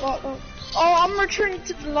 He has bot lobby. Oh, I'm returning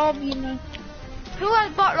to the lobby now. Who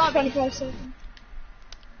has bot lobbies? 25 seconds.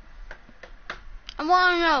 I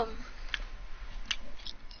want to know.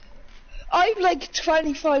 I have like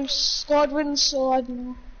 25 squadrons, so I don't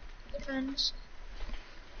know. Depends.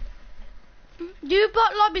 Do you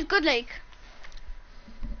bot lobbies good, Lake?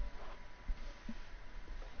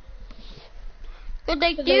 Good,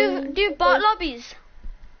 Lake. Do you bot lobbies?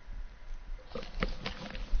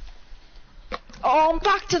 Oh, I'm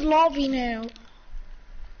back to the lobby now.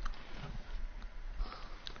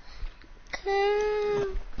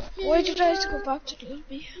 Why did I have to go back to the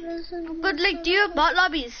lobby? Good, Lake. Do you have bot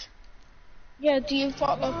lobbies? Yeah, do you have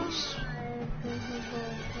bot lobbies?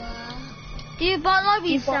 Do you have bot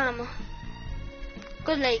lobbies, bot- Sam?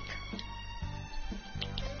 Good, Lake.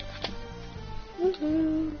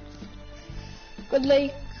 Good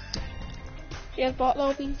luck. Do you have bot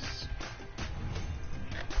lobbies?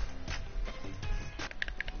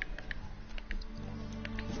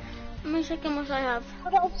 Let me check how much I have.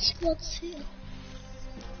 What else? What's here?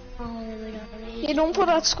 Oh, we don't need. You don't put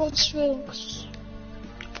out squads through.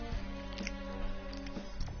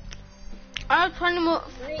 I have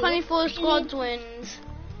 24 squads wins.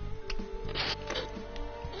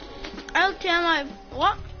 LTM, I have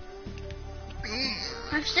what?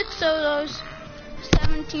 I have 6 solos,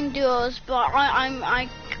 17 duos, but I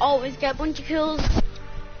always get a bunch of kills.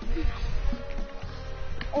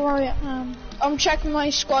 Alright, I'm checking my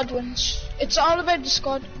squadrons. It's all about the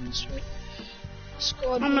squadrons, right?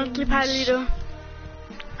 I'm not the pad leader,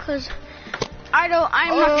 cause I'm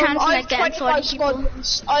not chancing I have against 25 other people.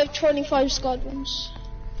 squadrons. I have 25 squadrons.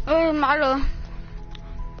 It doesn't matter.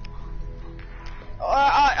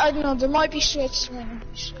 I don't know, there might be switch, there might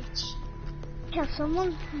not be switch. Can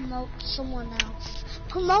someone promote someone else?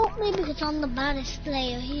 Promote me because I'm the baddest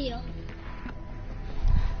player here.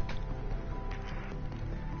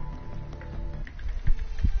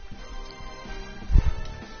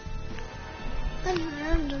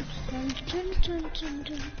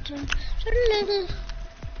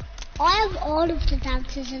 I have all of the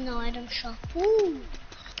dances in the item shop. Ooh.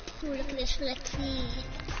 Look at this, let's see.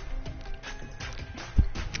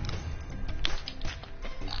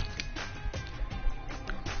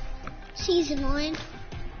 Season 9,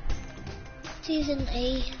 Season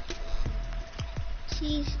 8,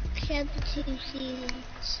 Season 2, Season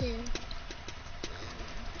 2.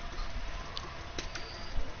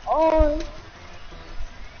 Oh,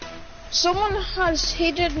 someone has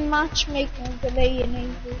hidden matchmaking delay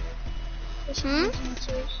enabled. It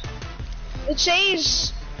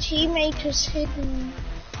says teammate has hidden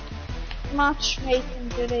matchmaking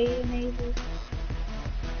delay enabled.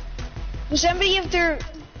 Does anybody have their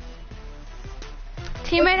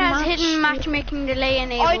teammate has hidden matchmaking delay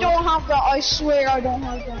enabled? I don't have that, I swear I don't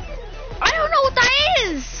have that. I don't know what that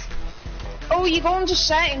is! Oh, you go into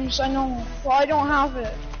settings, I know, but I don't have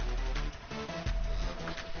it.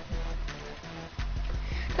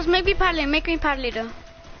 Just make me party leader.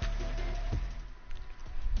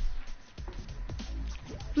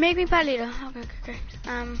 Make me party leader. Okay.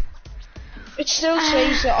 It still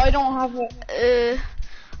says it, I don't have it.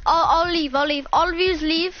 I'll leave. All of yous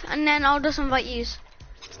leave, and then I'll just invite yous.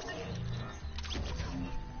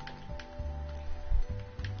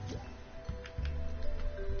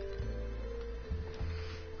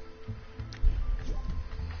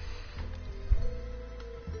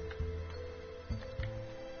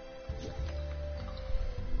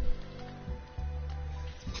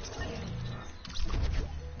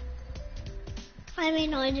 I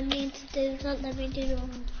mean, I didn't mean to do that, let me do it.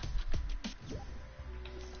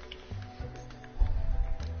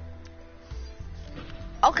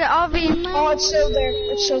 Okay, I'll be. Oh, it's still there.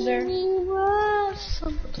 It's still there.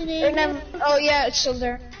 Oh yeah, it's still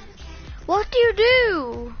there. What do you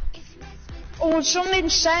do? Oh, it's only in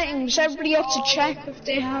settings. Everybody has to check if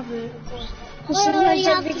they have it. You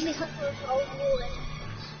have to be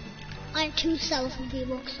I have 2 selfie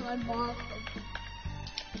people, so I bought them.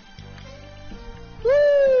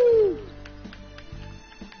 Woo!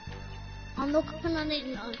 I'm looking on it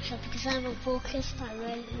in Ultra because I'm a focused. I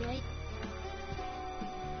really right.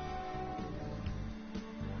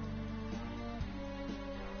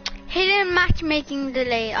 Hidden matchmaking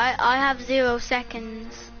delay. I have 0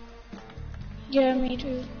 seconds. Yeah, me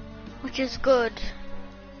too. Which is good.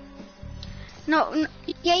 No.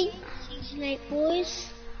 Yay! Season 8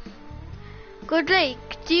 boys. Good Lake.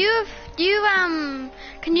 Do you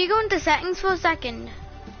can you go into settings for a second?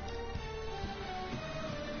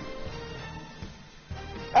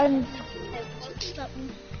 Stop.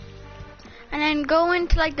 And then go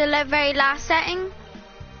into like the very last setting.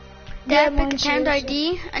 There, pick account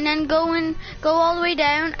ID, and then go all the way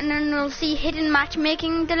down, and then you'll see hidden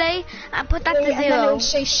matchmaking delay, and put that to 0. And then it'll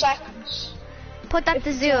say seconds. Put that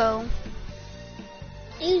to 0.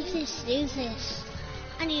 Use this.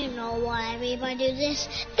 I don't even know what I mean by do this.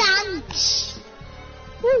 Dance!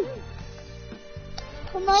 Woo!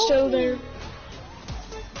 Promote Still there.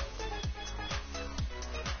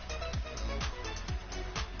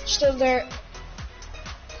 Still there.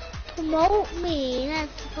 Promote me,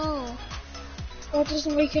 let's go. That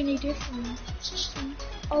doesn't make any difference.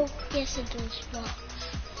 Oh, yes it does, but...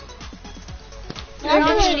 I'm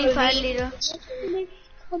actually file leader.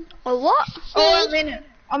 Oh, what? Oh, I'm in it.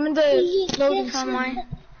 I'm in the loading screen.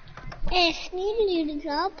 If you do the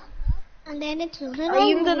job, and then it's loaded. Are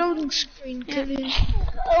you in the loading screen, Killian?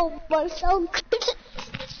 Oh, but so good.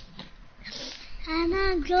 And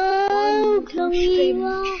I go,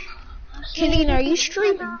 Killian, are you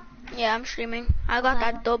streaming? Yeah, I'm streaming. I got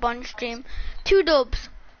that dub on stream. 2 dubs.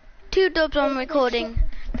 2 dubs on recording.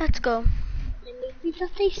 Let's go. That's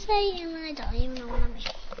what they say, and I don't even know what I mean.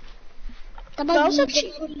 That was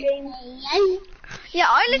actually a good game. Yeah,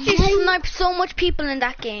 I literally sniped so much people in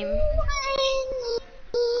that game.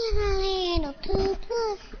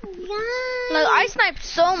 Like, I sniped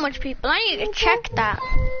so much people. I need to check that.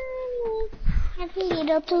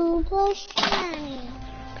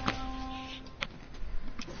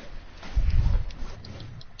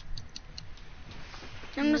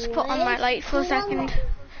 I'm just put on my light for a second.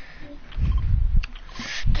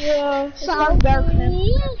 Yeah, it's not dark now.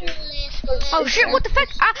 Oh shit, what the fuck?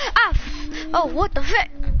 Oh, what the fuck?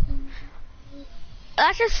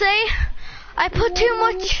 Let's just say I put too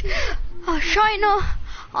much shiner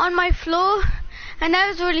on my floor, and that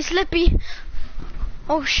was really slippy.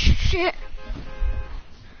 Oh shit.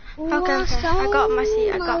 Okay, okay. I got my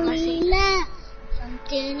seat. I got my seat.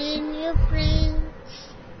 Something in your brain.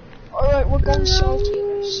 Alright, we're going salty.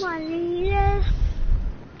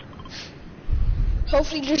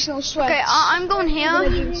 Hopefully there's no sweat. Okay, I'm going here.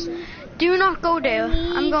 Do not go there.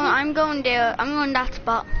 I'm going there. I'm going that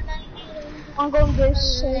spot. I'm going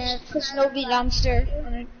this because nobody lands there,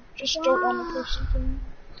 and I just don't want to push something.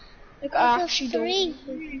 Like I actually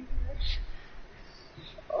don't.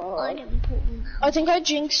 I think I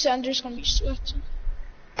jinxed and there's gonna be sweating.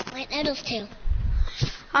 Wait, I love two.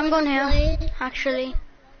 I'm going here, actually.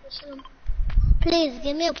 Please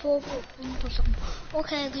give me a purple pump or something.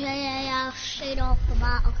 Okay, yeah, straight off the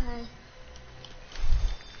bat. Okay.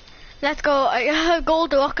 Let's go.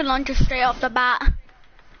 Gold rocket launcher straight off the bat.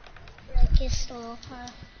 Right, pistol.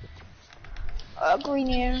 Okay. Green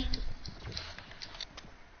air.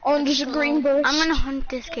 Oh, and there's a green burst. I'm gonna hunt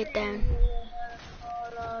this kid down.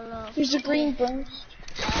 There's a green burst.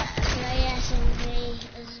 SMG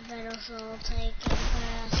is better, so I'll take it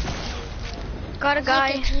first. Got a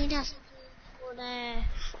guy.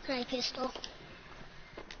 Grey pistol.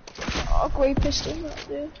 Oh, grey pistol right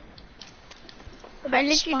there. I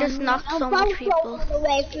literally just knocked so much people.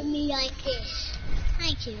 Away from me like this.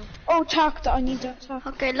 Thank you. Oh, tack that. I need that tack.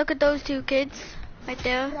 Okay, look at those two kids right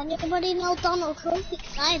there. Does anybody know Donald Trump?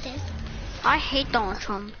 Excited. I hate Donald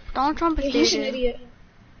Trump. Donald Trump is He's an doo-doo. idiot.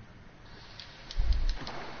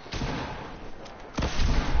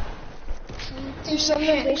 There's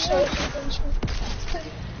something they show.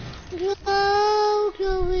 Go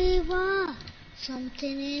to river,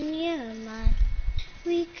 something in your mind.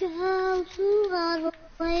 We go to our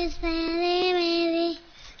boys, baby.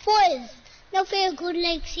 Boys, no feel good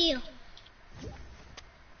like you.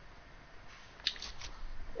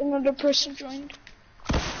 Another person joined.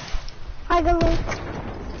 I got it.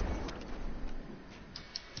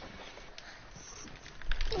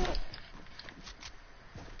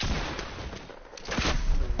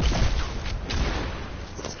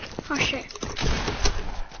 Oh shit.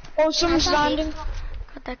 Oh, someone's landing.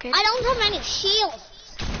 Got that kid. I don't have any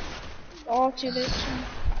shields. Oh, too late.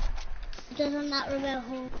 Doesn't matter about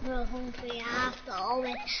home for you have to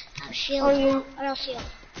always have Oh, shields yeah. or else you.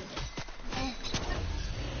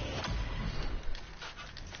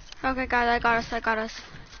 Okay, guys, I got us. I got us.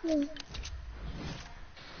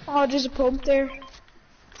 Oh, there's a pump there.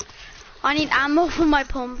 I need ammo for my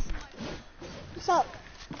pump. What's up?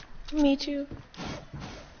 Me too.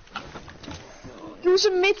 There was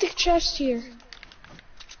a mythic chest here.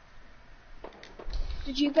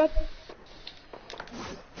 Did you get?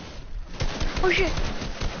 Oh shit.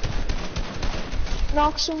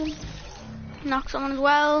 Knock someone? Knock someone as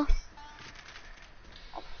well.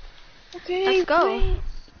 Okay. Let's go.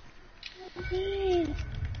 Great. Okay.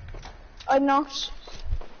 I knocked.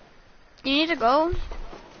 You need to go.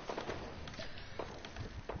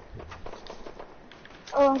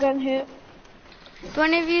 Oh, I'm getting hit. Do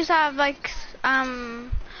any of you have like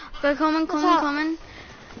they're coming.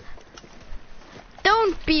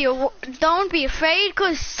 Don't be afraid,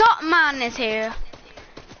 cause Sot Man is here.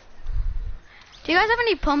 Do you guys have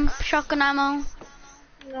any pump shotgun ammo?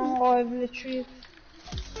 No, I've literally.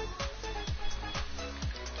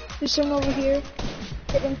 There's someone over here.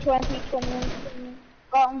 Hit him 20.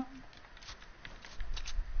 Got him.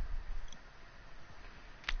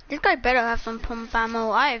 This guy better have some pump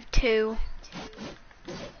ammo. I have 2.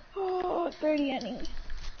 Oh, barely any.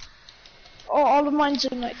 Oh, all of mine's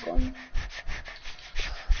in my gun.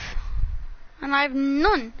 And I have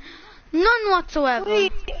none. None whatsoever.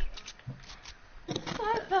 Wait.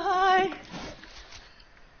 Bye.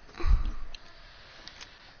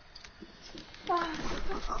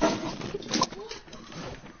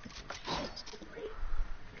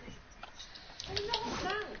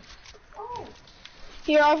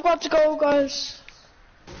 Here, I've got to go, guys.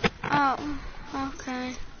 Oh,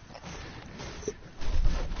 okay.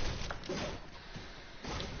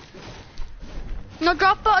 No,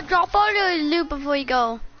 drop all your loot before you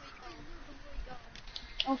go.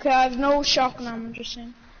 Okay, I have no shotgun ammo, just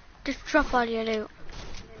saying. Just drop all your loot.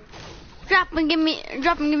 Drop and give me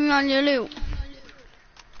all your loot.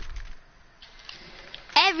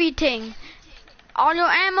 Everything. All your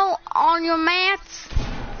ammo, all your mats.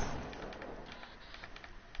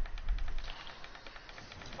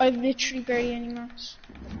 I've literally barely any mats.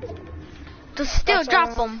 Just still That's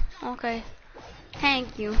drop all them. Okay.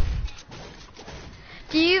 Thank you.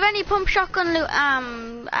 Do you have any pump shotgun loot?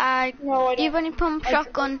 No, I Do you have don't. any pump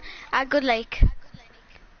shotgun at Good Lake?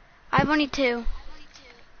 I have only 2.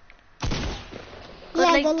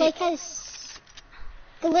 Yeah, Lake the lake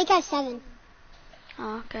has 7.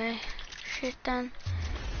 Okay. Shit then.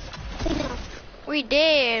 We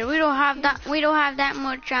did. We don't have that. We don't have that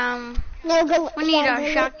much. No, go. We need our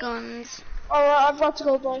shotguns. Alright, I've got to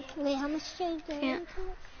go, boy. Wait, how much do you get? Yeah.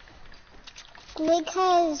 Blake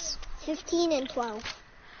has 15 and 12.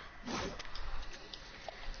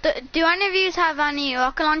 Do any of you have any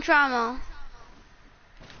rocket launcher ammo?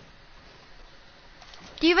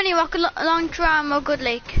 Do you have any rocket launcher ammo, Good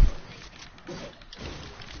Lake?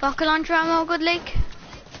 Rocket launcher ammo, Good Lake?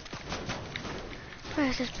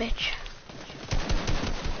 Where's this bitch?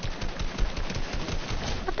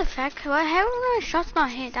 What the fuck? How are my shots not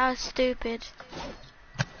hit? That was stupid.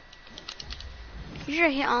 You should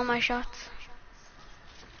have hit all my shots.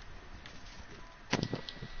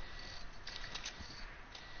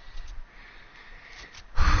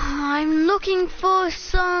 I'm looking for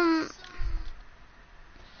some...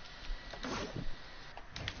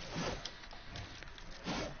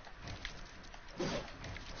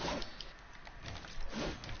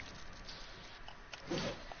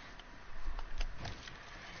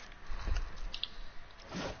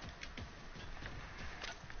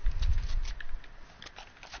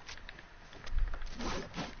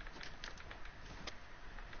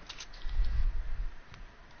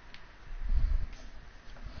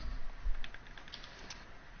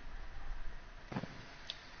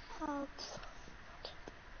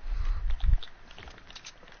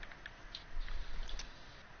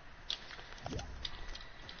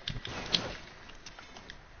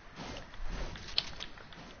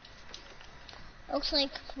 Looks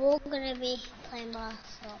like we're gonna be playing by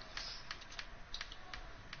ourselves.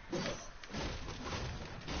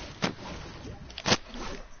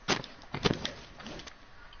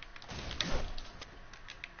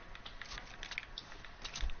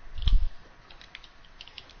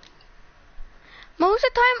 Most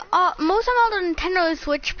of the time all the Nintendo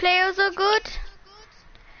Switch players are good.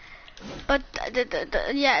 But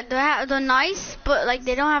they're nice, but like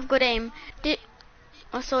they don't have good aim.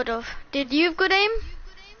 Or sort of. Did you have good aim?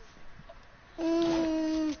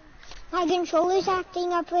 My controller's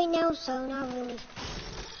acting up right now, so not really.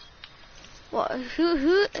 What?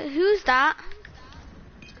 Who's that?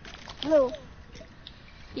 Who?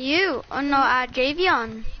 You? Oh no,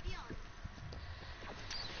 Javion.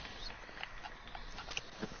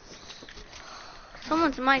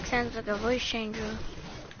 Someone's mic sounds like a voice changer.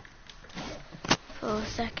 For a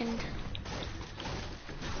second.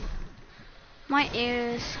 My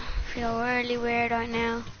ears feel really weird right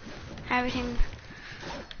now. Everything.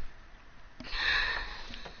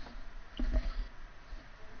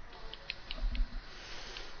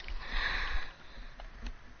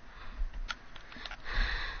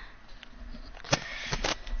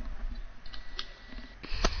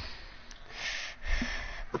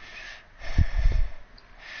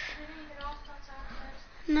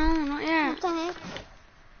 No, not yet. What the heck?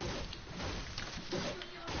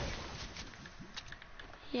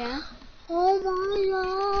 Yeah. Oh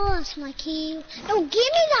my gosh, my key. No, give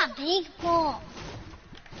me that big ball.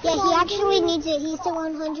 Yeah, he actually needs it. He's the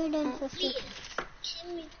 150.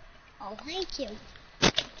 Oh, thank you.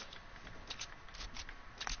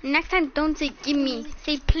 Next time, don't say gimme.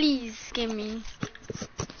 Say please, gimme.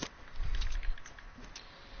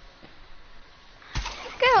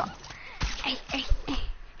 Go. Hey.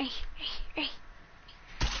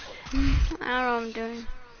 I don't know what I'm doing.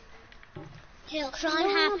 Try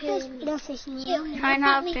and have you. Try and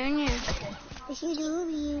have Junior. Fishy do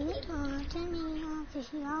you talk to me,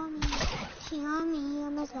 fishy on me, fishy on me,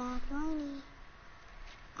 I'm a black money.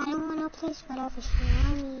 I don't want no place but a fishy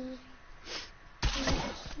on me.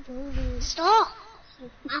 Stop!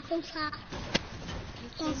 Apple top.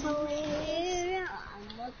 That's a way.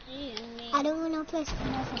 I don't want no place but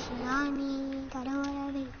a fishy on me. I don't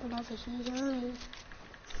want to be but a fishy on me.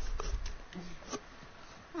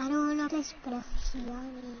 I don't want no place but a fishy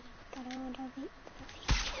on me. I don't want to be but a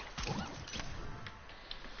fishy.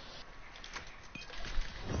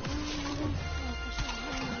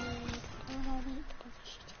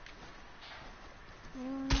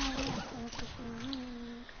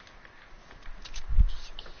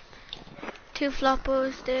 Two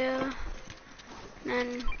floppers there.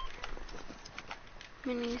 And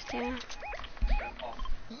minis there.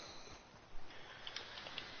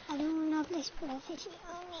 I don't want to place but a fishy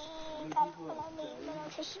on me. I don't want to be but a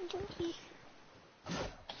fishy on me.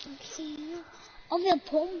 Of your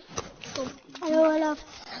pump. I don't want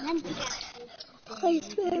to place but a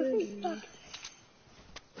fishy on me.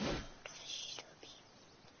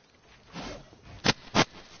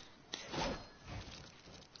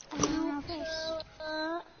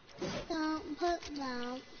 Don't put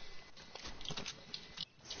down.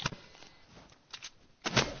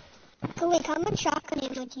 Oh wait, how much shotgun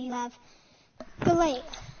ammo do you have? Good lake.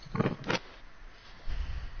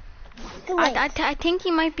 Good lake. I think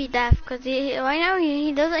he might be deaf because right now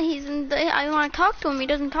he doesn't. I want to talk to him. He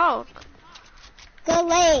doesn't talk. Good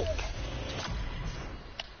lake.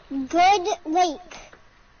 Good lake.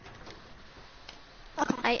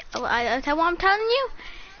 Okay. I tell what I'm telling you.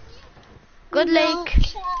 Good lake.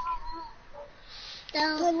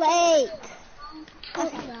 Good lake.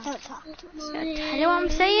 Okay, don't talk. Tell you what I'm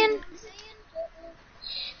saying.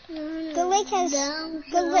 Good lake has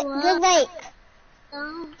good lake.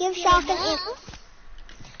 Give shotgun ammo.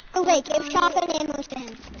 Good lake. Give shotgun ammo to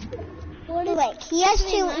him. Good lake. He has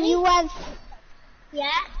two. You have.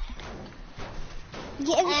 Yeah.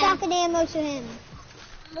 Give shotgun ammo to him.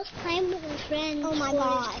 I was playing with my friends. Oh my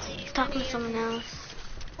god. He's talking to someone else.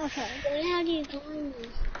 Okay. How do you join me?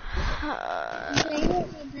 I'm playing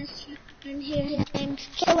with my best friend here. His name's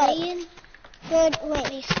Julian. Good lake.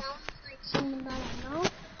 He sounds like someone that I know.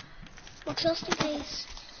 What's else to face?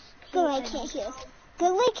 Good lake can't heal.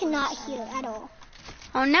 Good lake cannot heal at all.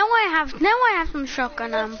 Oh, now I have some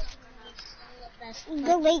shotgun ammo.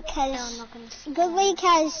 Good lake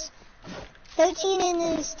has 13 in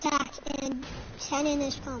his attack and 10 in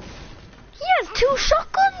his pump. He has 2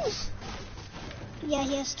 shotguns. Yeah,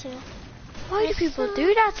 he has 2. Why do people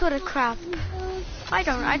do that sort of crap? I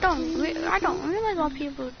don't realize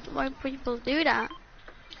why people do that.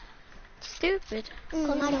 Stupid. I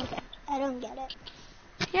don't get it.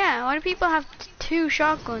 Yeah, why do people have 2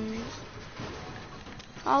 shotguns?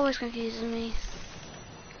 Always confuses me.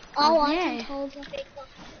 Oh, I yeah. can hold the big one.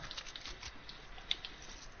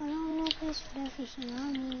 I don't know if it's professional.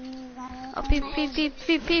 Oh, people.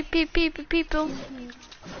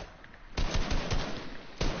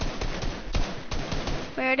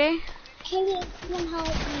 Where are they? Can you come help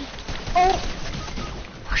me?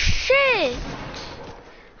 Oh shit!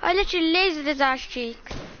 I literally lasered his ass cheek.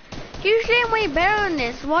 Usually I'm way better than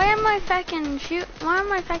this. Why am I fucking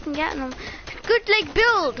getting him? Good lake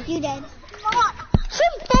build! You did.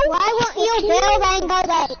 Why won't you build and go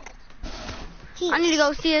lake? I need to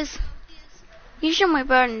go see us. You should way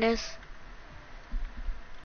better than this.